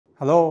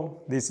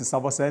Hello, this is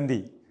SAVOX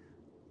Andy.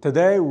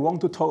 Today we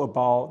want to talk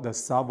about the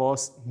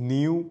SAVOX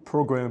new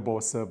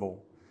programmable servo.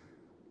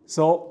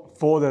 So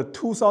for the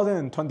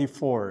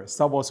 2024,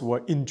 SAVOX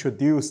will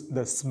introduce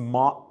the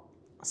smart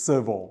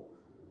servo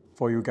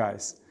for you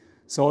guys.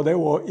 So they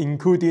will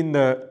include in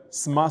the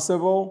smart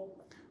servo,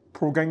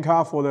 program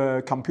card for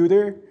the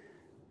computer,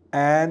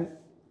 and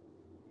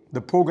the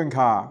program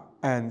card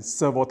and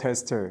servo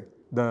tester,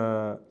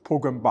 the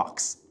program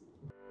box.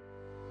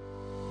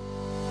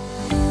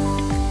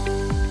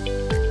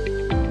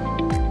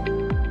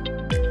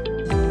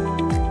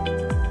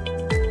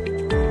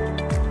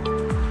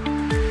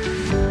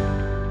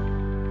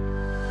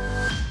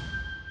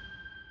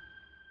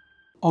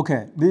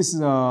 Okay, this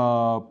is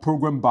a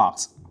program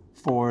box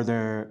for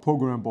the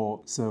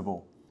programmable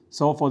servo.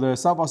 So for the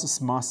SAVOX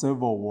Smart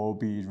Servo will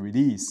be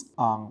released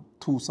on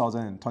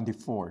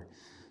 2024.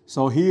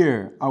 So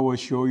here I will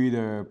show you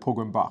the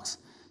program box.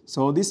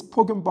 So this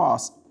program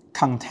box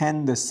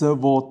contains the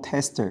servo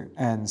tester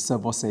and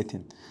servo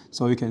setting.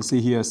 So you can see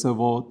here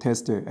servo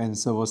tester and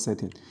servo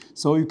setting.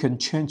 So you can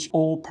change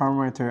all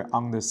parameters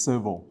on the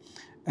servo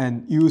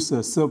and use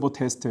the servo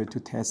tester to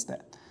test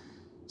that.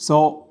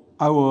 So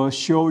I will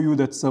show you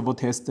the servo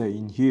tester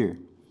in here.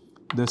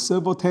 The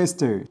servo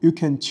tester, you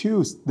can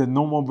choose the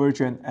normal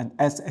version and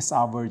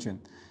SSR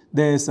version.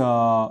 There is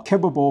a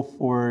capable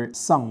for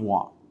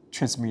 1000-watt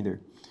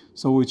transmitter.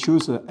 So we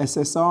choose the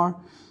SSR.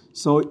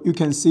 So you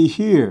can see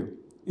here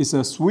is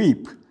a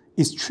sweep,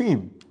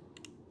 extreme,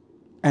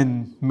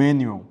 and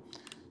manual.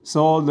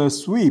 So the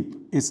sweep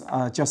is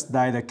just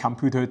like the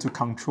computer to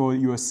control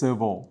your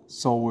servo.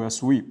 So we'll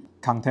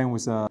sweep content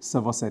with a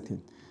servo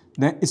setting.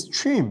 Then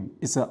extreme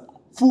is a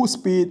full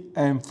speed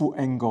and full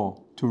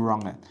angle to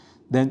run it.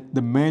 Then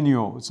the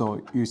manual,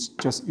 so you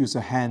just use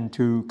a hand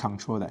to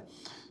control that.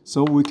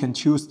 So we can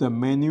choose the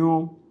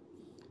manual.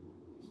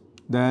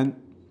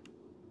 Then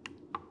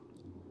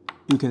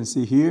you can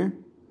see here.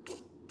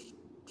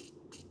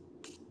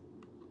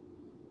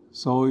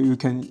 So you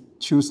can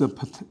choose a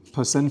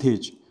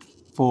percentage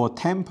for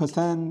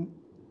 10%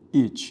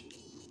 each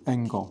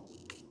angle.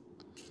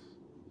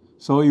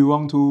 So you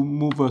want to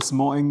move a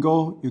small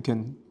angle, you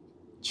can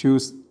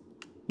choose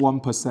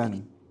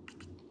 1%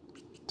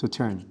 to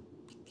turn.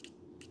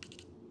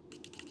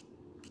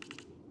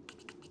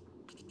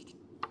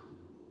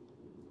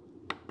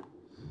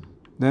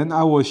 Then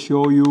I will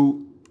show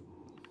you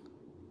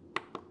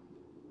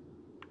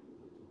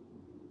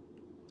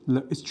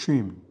the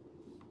extreme.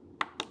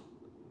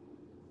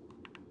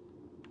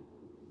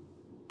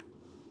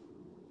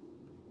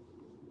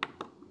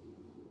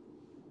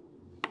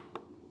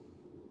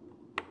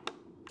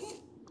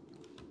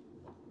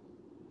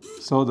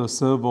 So the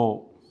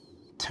servo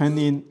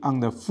turning on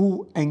the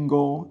full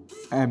angle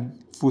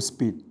and full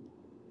speed.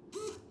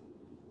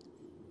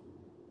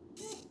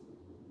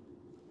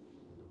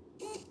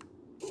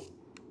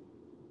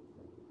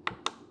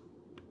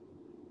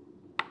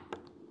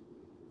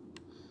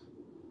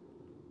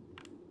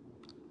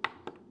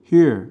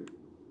 Here,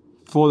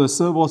 for the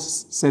servo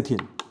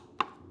setting,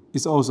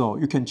 it's also,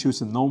 you can choose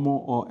a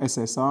normal or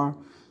SSR.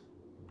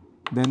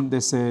 Then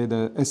they say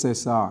the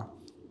SSR.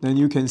 Then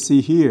you can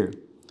see here,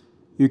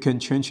 you can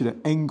change the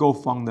angle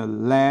from the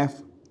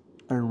left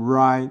and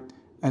right,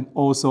 and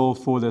also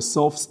for the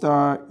soft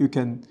start, you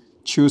can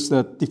choose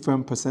the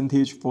different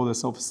percentage for the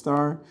soft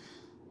start,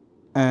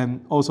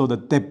 and also the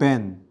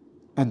deadband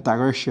and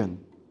direction.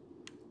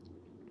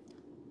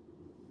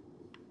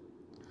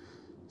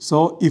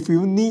 So if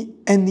you need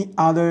any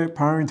other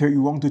parameter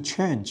you want to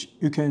change,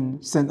 you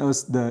can send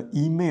us the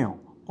email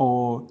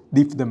or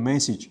leave the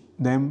message.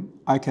 Then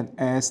I can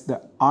ask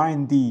the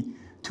R&D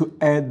to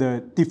add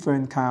the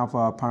different kind of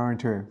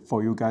parameter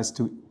for you guys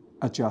to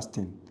adjust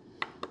in.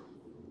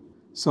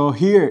 So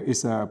here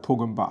is a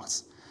program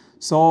box.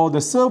 So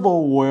the servo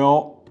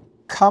will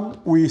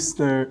come with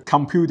the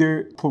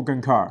computer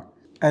program card.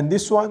 And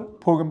this one,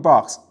 program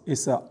box,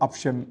 is an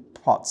option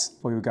parts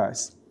for you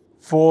guys.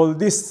 For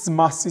this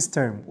smart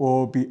system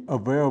will be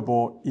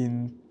available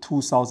in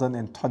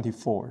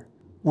 2024.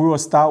 We will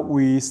start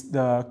with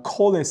the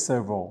coreless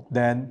servo,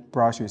 then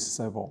brushless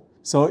servo.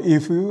 So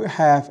if you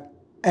have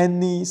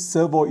any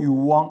servo you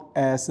want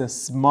as a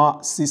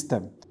smart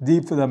system,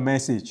 leave the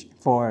message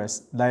for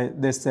us. Like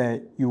let's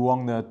say you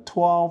want the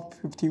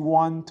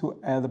 1251 to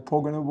add a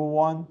programmable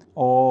one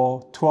or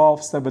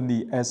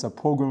 1270 as a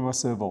programmable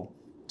servo.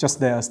 Just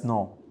let us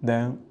know.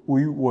 Then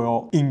we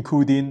will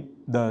include in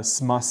the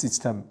smart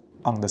system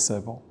on the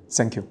servo.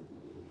 Thank you.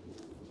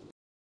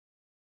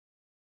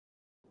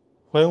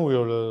 When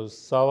will the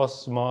SAVOX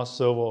Smart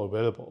Servo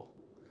available?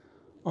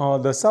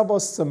 The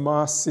SAVOX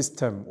Smart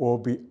System will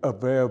be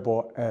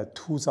available at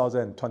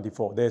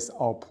 2024. That's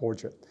our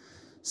project.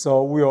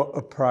 So we'll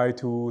apply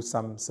to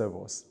some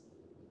servos.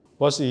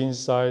 What's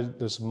inside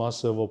the Smart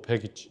Servo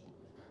package?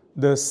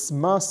 The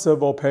Smart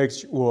Servo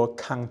package will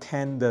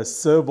contain the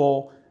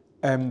servo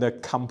and the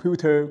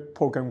computer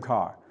program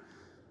card.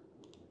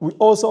 We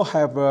also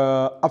have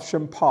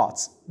option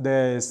parts.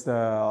 There is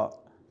the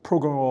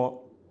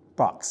programmable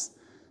box.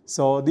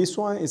 So this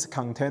one is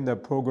contain the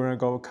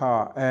programmable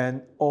card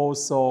and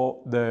also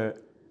the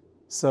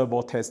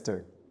servo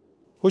tester.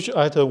 Which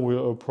item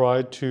will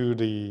apply to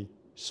the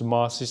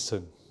smart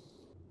system?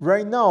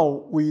 Right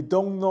now, we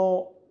don't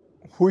know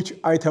which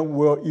item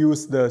will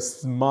use the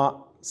smart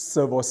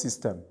servo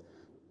system,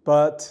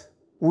 but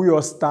we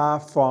will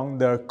start from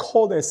the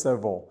coreless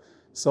servo.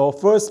 So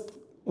first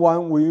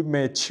one, we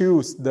may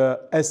choose the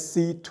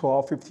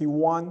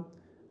SC-1251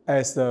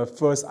 as the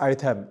first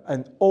item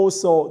and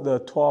also the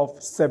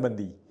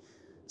 1270.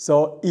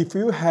 So if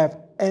you have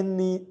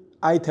any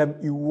item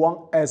you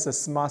want as a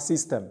smart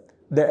system,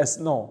 let us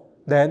know.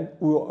 Then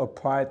we will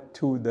apply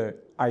to the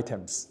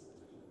items.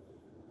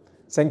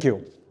 Thank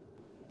you.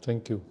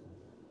 Thank you.